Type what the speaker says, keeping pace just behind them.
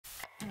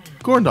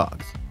corn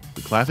dogs,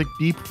 the classic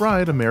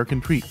deep-fried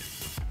American treat.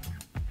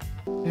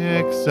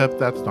 Except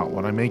that's not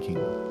what I'm making.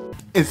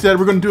 Instead,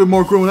 we're going to do a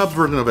more grown-up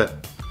version of it.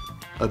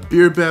 A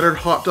beer battered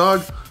hot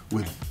dog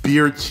with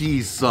beer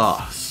cheese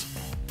sauce.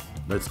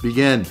 Let's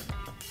begin.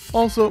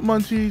 Also,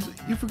 Munchies,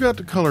 you forgot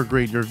to color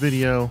grade your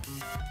video.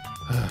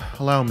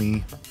 Allow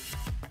me.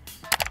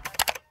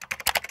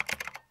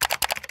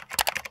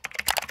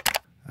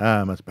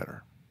 Much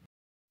better.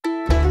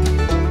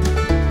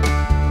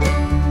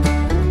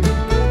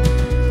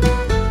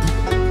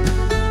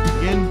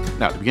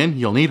 Now to begin,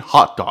 you'll need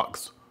hot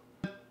dogs.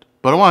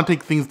 But I want to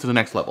take things to the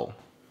next level.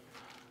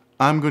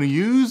 I'm going to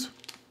use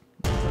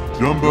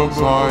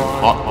jumbo-sized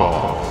hot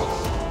dogs.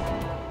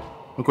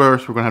 Of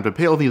course, we're going to have to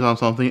pale these on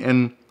something,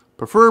 and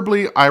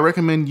preferably, I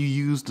recommend you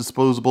use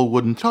disposable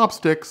wooden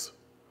chopsticks.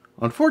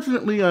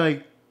 Unfortunately,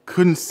 I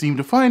couldn't seem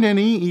to find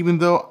any, even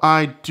though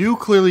I do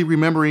clearly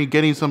remember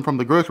getting some from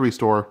the grocery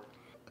store.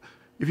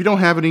 If you don't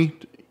have any,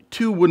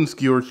 2 wooden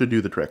skewers should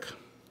do the trick.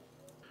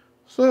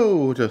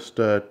 So, just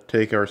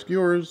take our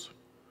skewers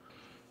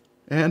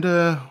and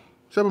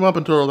shove them up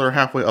until they're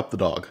halfway up the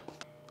dog.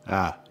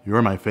 Ah,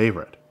 you're my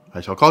favorite.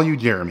 I shall call you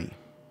Jeremy.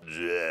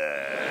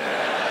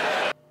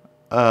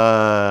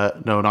 No,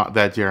 not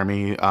that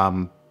Jeremy.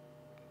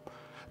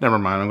 Never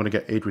mind, I'm gonna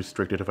get age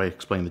restricted if I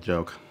explain the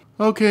joke.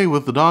 Okay,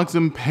 with the dogs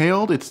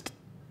impaled, it's...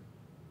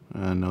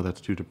 no,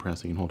 that's too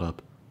depressing, hold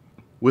up.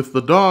 With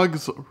the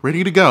dogs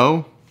ready to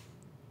go...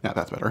 Yeah,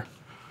 that's better.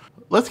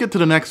 Let's get to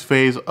the next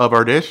phase of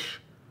our dish.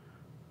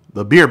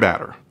 The beer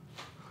batter.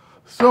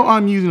 So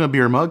I'm using a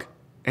beer mug,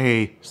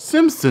 a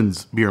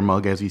Simpsons beer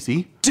mug as you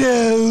see.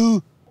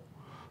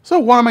 So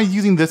why am I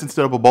using this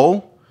instead of a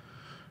bowl?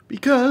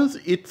 Because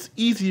it's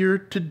easier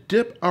to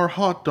dip our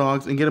hot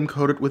dogs and get them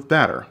coated with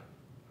batter.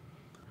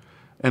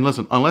 And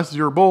listen, unless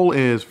your bowl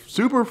is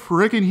super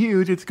freaking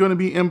huge, it's going to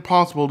be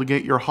impossible to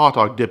get your hot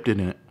dog dipped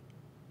in it.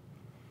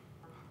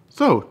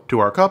 So to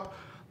our cup,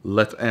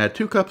 let's add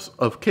 2 cups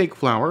of cake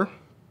flour.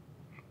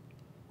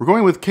 We're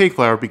going with cake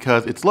flour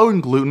because it's low in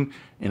gluten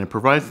and it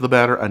provides the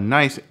batter a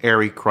nice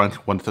airy crunch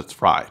once it's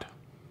fried.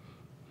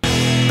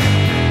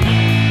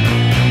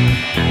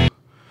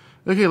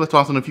 Okay, let's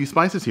toss in a few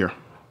spices here.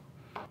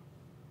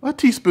 A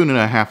teaspoon and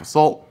a half of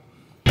salt.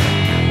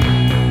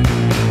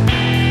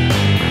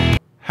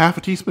 Half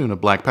a teaspoon of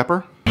black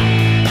pepper.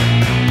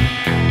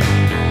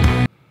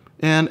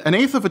 And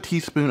 1/8 of a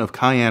teaspoon of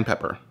cayenne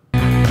pepper.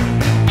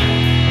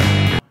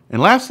 And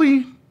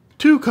lastly,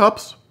 2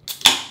 cups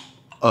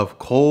of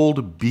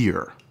cold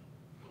beer.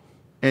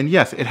 And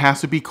yes, it has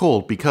to be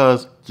cold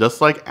because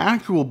just like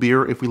actual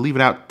beer, if we leave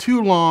it out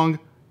too long,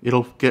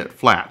 it'll get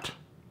flat.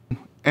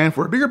 And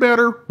for a beer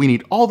batter, we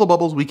need all the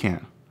bubbles we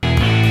can.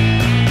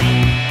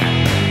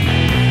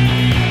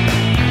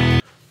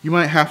 You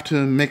might have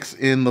to mix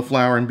in the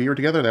flour and beer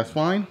together, that's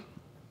fine.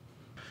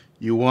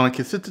 You want a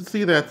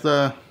consistency that's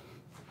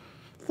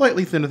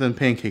slightly thinner than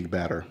pancake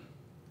batter.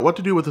 What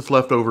to do with this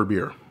leftover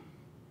beer?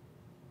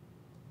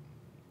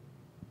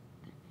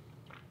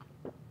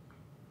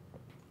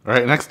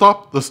 Alright, next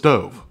stop, the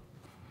stove.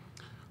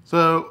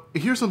 So,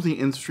 here's something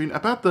interesting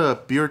about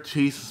the beer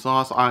cheese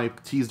sauce I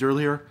teased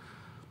earlier.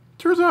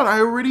 Turns out I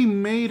already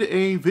made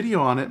a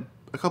video on it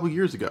a couple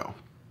years ago.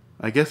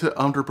 I guess it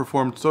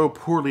underperformed so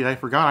poorly I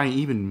forgot I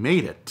even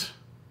made it.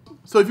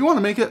 So if you want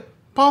to make it,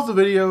 pause the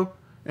video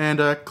and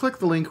click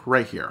the link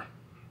right here.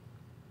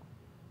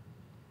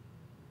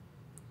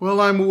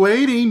 Well, I'm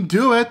waiting,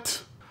 do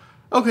it!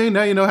 Okay,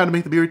 now you know how to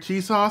make the beer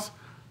cheese sauce.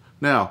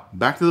 Now,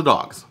 back to the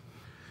dogs.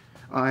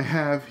 I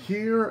have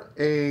here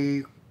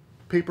a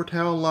paper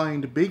towel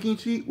lined baking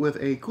sheet with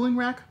a cooling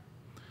rack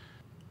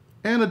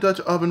and a Dutch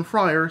oven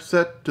fryer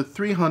set to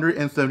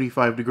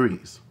 375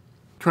 degrees.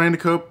 Trying to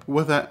cope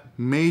with that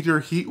major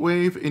heat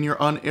wave in your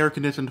unair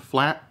conditioned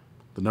flat?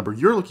 The number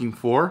you're looking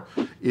for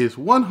is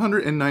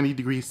 190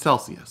 degrees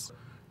Celsius.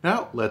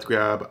 Now let's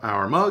grab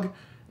our mug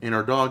and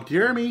our dog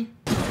Jeremy.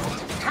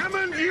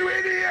 Hammond, you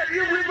idiot!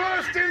 You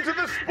reversed into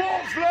the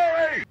sports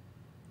lorry!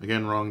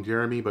 Again, wrong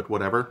Jeremy, but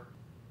whatever.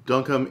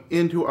 Dunk them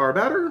into our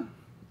batter,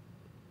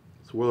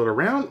 swirl it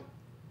around,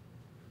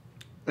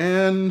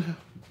 and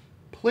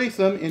place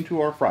them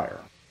into our fryer.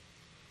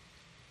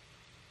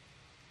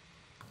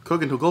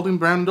 Cook until golden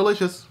brown and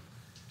delicious.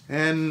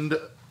 And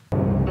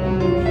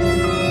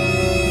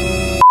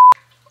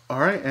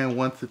alright, and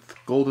once it's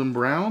golden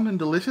brown and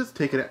delicious,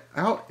 take it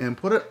out and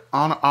put it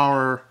on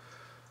our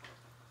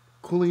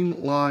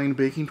cooling line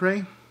baking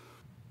tray.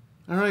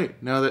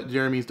 Alright, now that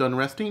Jeremy's done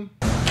resting,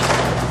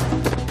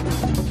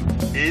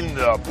 In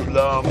the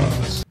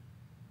plums.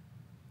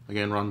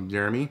 again, wrong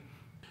Jeremy.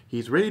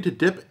 He's ready to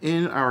dip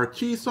in our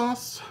cheese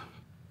sauce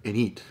and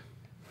eat.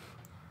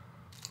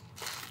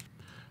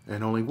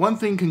 And only one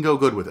thing can go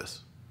good with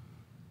this.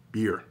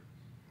 Beer.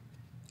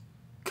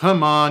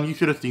 Come on, you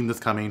should have seen this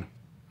coming.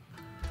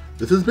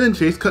 This has been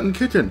Chase Cuttin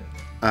Kitchen.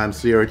 I'm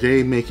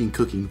CRJ, making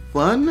cooking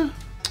fun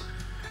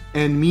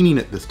and meaning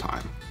it this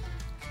time.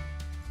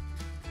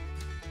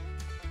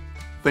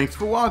 Thanks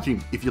for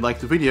watching. If you liked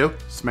the video,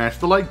 smash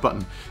the like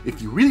button.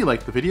 If you really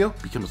liked the video,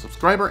 become a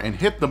subscriber and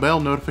hit the bell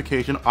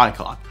notification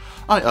icon.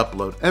 I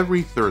upload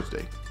every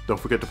Thursday. Don't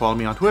forget to follow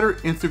me on Twitter,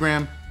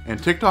 Instagram,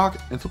 and TikTok,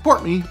 and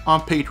support me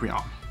on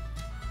Patreon.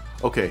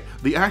 Okay,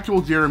 the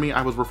actual Jeremy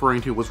I was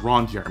referring to was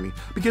Ron Jeremy,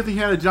 because he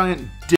had a giant dick